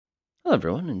Hello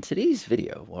everyone, in today's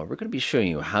video, we're going to be showing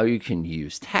you how you can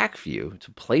use Tacview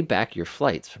to play back your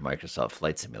flights for Microsoft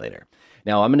Flight Simulator.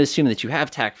 Now, I'm going to assume that you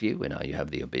have Tacview and you have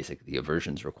the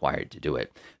versions required to do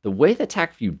it. The way that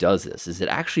Tacview does this is it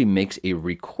actually makes a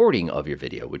recording of your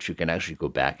video, which you can actually go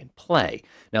back and play.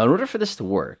 Now, in order for this to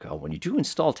work, when you do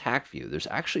install Tacview, there's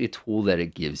actually a tool that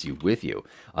it gives you with you.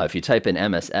 If you type in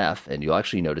MSF, and you'll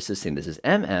actually notice this thing, this is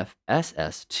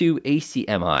MFSS2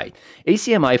 ACMI.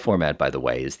 ACMI format, by the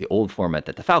way, is the old format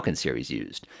that the Falcon series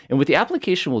used. And what the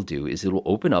application will do is it'll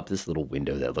open up this little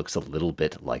window that looks a little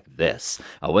bit like this.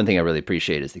 One thing I really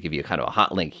appreciate is they give you kind of a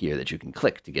hot link here that you can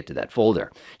click to get to that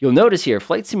folder. You'll notice here,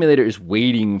 Flight Simulator is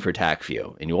waiting for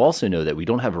Tacview. And you'll also know that we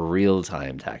don't have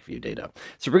real-time Tacview data.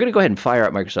 So we're going to go ahead and fire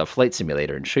up Microsoft Flight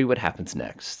Simulator and show you what happens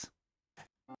next.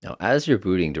 Now, as you're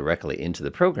booting directly into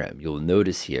the program, you'll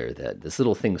notice here that this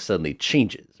little thing suddenly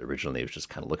changes. Originally, it was just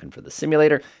kind of looking for the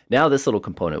simulator. Now, this little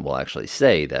component will actually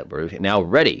say that we're now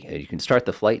ready, and you can start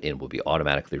the flight and it will be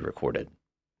automatically recorded.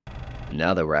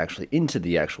 Now that we're actually into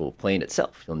the actual plane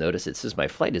itself, you'll notice it says my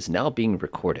flight is now being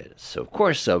recorded. So of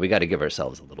course, we got to give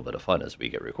ourselves a little bit of fun as we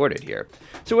get recorded here.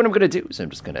 So what I'm going to do is I'm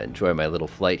just going to enjoy my little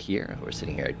flight here. We're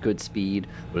sitting here at good speed.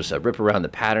 We'll just rip around the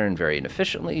pattern very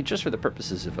inefficiently, just for the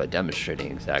purposes of demonstrating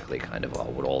exactly kind of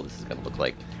what all this is going to look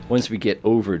like once we get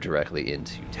over directly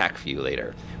into Tacview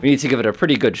later. We need to give it a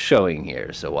pretty good showing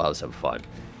here, so we'll have some fun.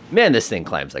 Man, this thing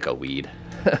climbs like a weed.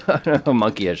 A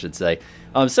monkey, I should say.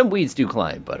 Some weeds do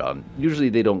climb, but usually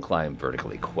they don't climb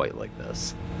vertically quite like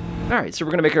this. All right, so we're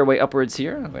going to make our way upwards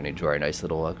here. I'm going to enjoy our nice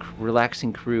little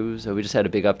relaxing cruise. We just had a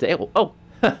big update. Oh,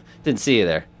 didn't see you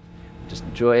there. Just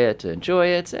enjoy it, enjoy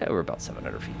it. We're about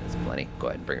 700 feet. That's plenty. Go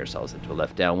ahead and bring ourselves into a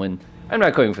left downwind. I'm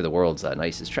not going for the world's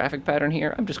nicest traffic pattern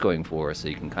here. I'm just going for so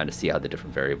you can kind of see how the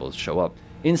different variables show up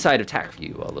inside of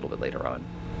Tacview a little bit later on.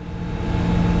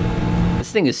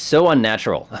 This thing is so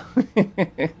unnatural.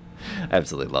 I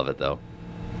absolutely love it, though.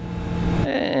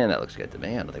 And that looks good to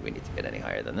me. I don't think we need to get any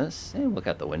higher than this. And look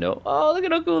out the window. Oh, look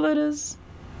at how cool that is.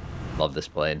 Love this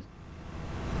plane.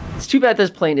 It's too bad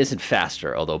this plane isn't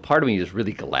faster, although part of me is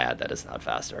really glad that it's not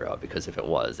faster, because if it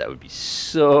was, that would be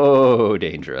so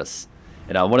dangerous.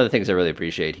 And one of the things I really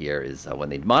appreciate here is when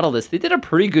they model this, they did a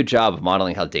pretty good job of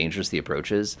modeling how dangerous the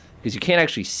approach is, because you can't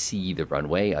actually see the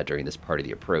runway during this part of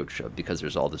the approach because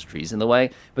there's all those trees in the way.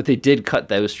 But they did cut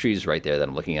those trees right there that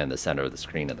I'm looking at in the center of the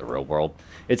screen in the real world.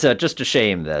 It's just a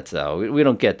shame that we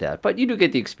don't get that. But you do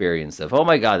get the experience of, oh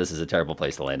my God, this is a terrible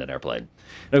place to land an airplane.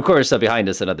 And of course, behind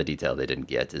us, another detail they didn't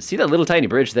get is see that little tiny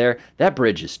bridge there? That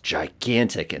bridge is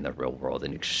gigantic in the real world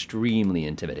and extremely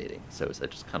intimidating. So it's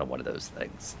just kind of one of those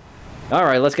things. All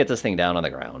right, let's get this thing down on the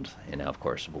ground. And now, of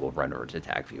course, we'll run over to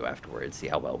Tacview afterwards, see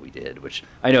how well we did, which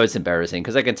I know it's embarrassing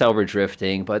because I can tell we're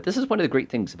drifting, but this is one of the great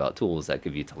things about tools that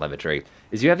give you telemetry,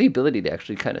 is you have the ability to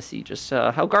actually kind of see just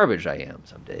how garbage I am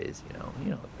some days, you know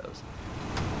how it goes.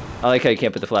 I like how you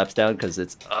can't put the flaps down because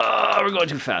it's, we're going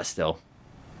too fast still.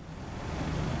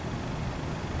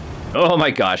 Oh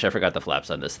my gosh, I forgot the flaps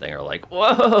on this thing are like,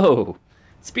 whoa!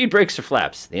 Speed brakes or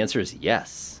flaps? The answer is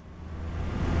yes.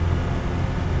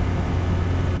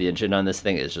 The engine on this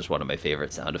thing is just one of my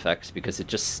favorite sound effects because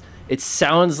it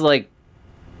sounds like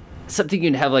something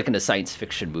you'd have like in a science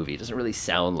fiction movie. It doesn't really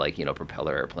sound like,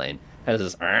 propeller airplane. It has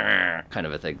this kind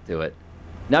of a thing to it.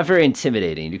 Not very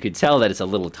intimidating. You could tell that it's a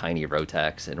little tiny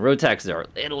Rotax, and Rotaxes are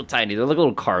little tiny. They're like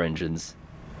little car engines.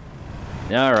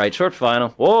 All right, short final.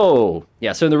 Whoa!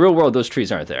 Yeah, so in the real world, those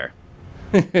trees aren't there.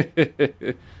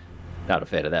 Not a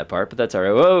fan of that part, but that's all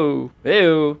right. Whoa!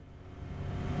 Ew!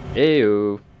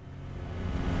 Ew!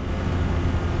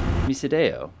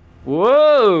 Misadeo.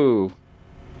 Whoa!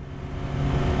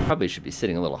 Probably should be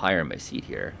sitting a little higher in my seat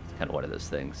here. It's kind of one of those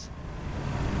things.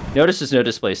 Notice there's no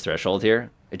displace threshold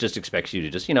here. It just expects you to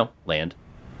just, land.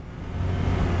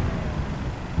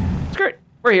 It's great.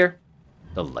 We're here.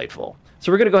 Delightful.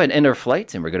 So we're going to go ahead and end our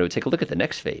flight, and we're going to take a look at the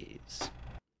next phase.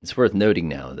 It's worth noting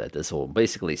now that this will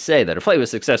basically say that a flight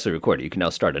was successfully recorded. You can now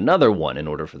start another one in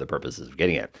order for the purposes of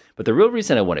getting it. But the real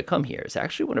reason I want to come here is I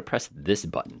actually want to press this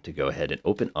button to go ahead and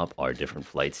open up our different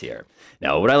flights here.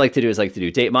 Now, what I like to do is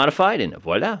date modified, and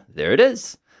voila, there it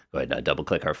is. Go ahead and double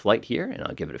click our flight here, and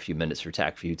I'll give it a few minutes for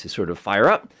Tacview to sort of fire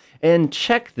up. And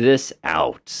check this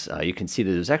out. You can see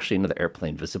that there's actually another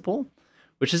airplane visible,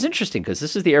 which is interesting because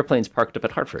this is the airplanes parked up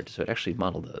at Hartford, so it actually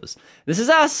modeled those. This is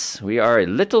us. We are a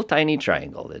little tiny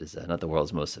triangle. It is not the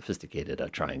world's most sophisticated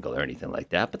triangle or anything like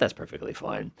that, but that's perfectly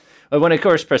fine. When I, of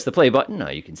course, press the play button,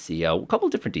 you can see a couple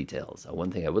different details.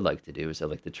 One thing I would like to do is I'd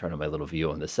like to turn on my little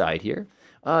view on the side here.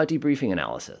 Debriefing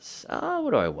analysis. What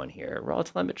do I want here? Raw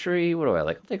telemetry. What do I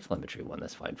like? I'll take telemetry one.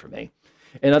 That's fine for me.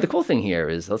 And the cool thing here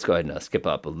is, let's go ahead and skip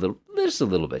up a little, just a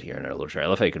little bit here in our little trail. I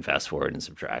love how you can fast forward and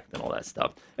subtract and all that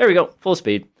stuff. There we go, full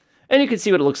speed. And you can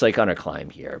see what it looks like on our climb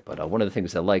here. But one of the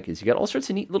things I like is you got all sorts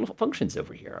of neat little functions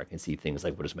over here. I can see things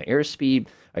like what is my airspeed.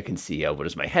 I can see what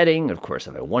is my heading. Of course,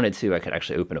 if I wanted to, I could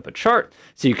actually open up a chart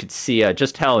so you could see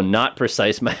just how not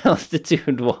precise my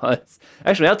altitude was.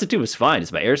 Actually, altitude was fine.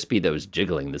 It's my airspeed that was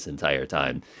jiggling this entire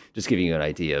time. Just giving you an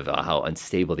idea of how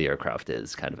unstable the aircraft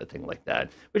is, kind of a thing like that.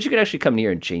 But you can actually come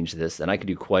here and change this, and I could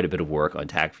do quite a bit of work on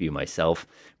Tacview myself.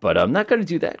 But I'm not going to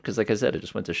do that because, like I said, I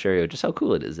just want to show you just how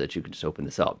cool it is that you can just open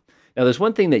this up. Now, there's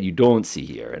one thing that you don't see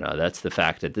here, and that's the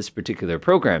fact that this particular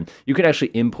program, you can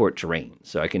actually import terrain.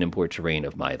 So I can import terrain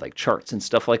of my charts and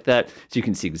stuff like that, so you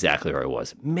can see exactly where I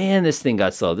was. Man, this thing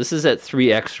got slow. This is at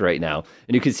 3x right now,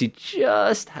 and you can see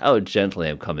just how gently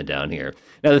I'm coming down here.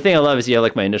 Now, the thing I love is you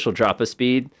have my initial drop of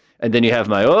speed, and then you have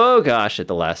my, oh gosh, at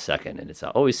the last second. And it's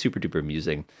always super duper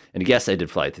amusing. And yes, I did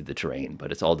fly through the terrain,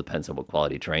 but it all depends on what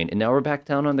quality terrain. And now we're back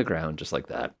down on the ground just like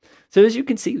that. So as you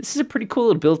can see, this is a pretty cool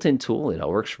little built-in tool. It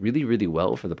works really, really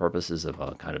well for the purposes of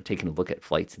kind of taking a look at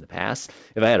flights in the past.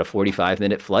 If I had a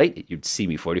 45-minute flight, you'd see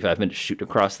me 45 minutes shooting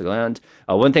across the ground.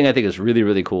 One thing I think is really,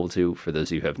 really cool too, for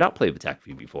those of you who have not played with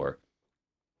Tacview before,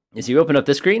 is you open up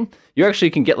this screen, you actually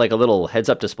can get a little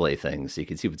heads-up display thing, so you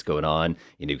can see what's going on.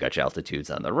 You've got your altitudes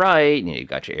on the right, you've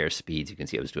got your airspeeds. You can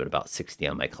see I was doing about 60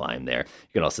 on my climb there.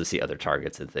 You can also see other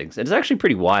targets and things. And it's actually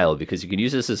pretty wild because you can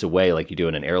use this as a way, like you do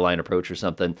in an airline approach or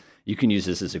something. You can use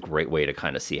this as a great way to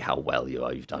kind of see how well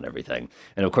you've done everything.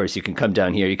 And of course, you can come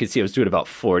down here. You can see I was doing about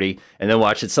 40, and then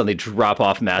watch it suddenly drop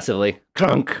off massively.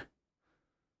 Clunk!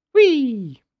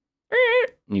 Whee!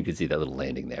 And you can see that little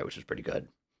landing there, which is pretty good.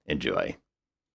 Enjoy.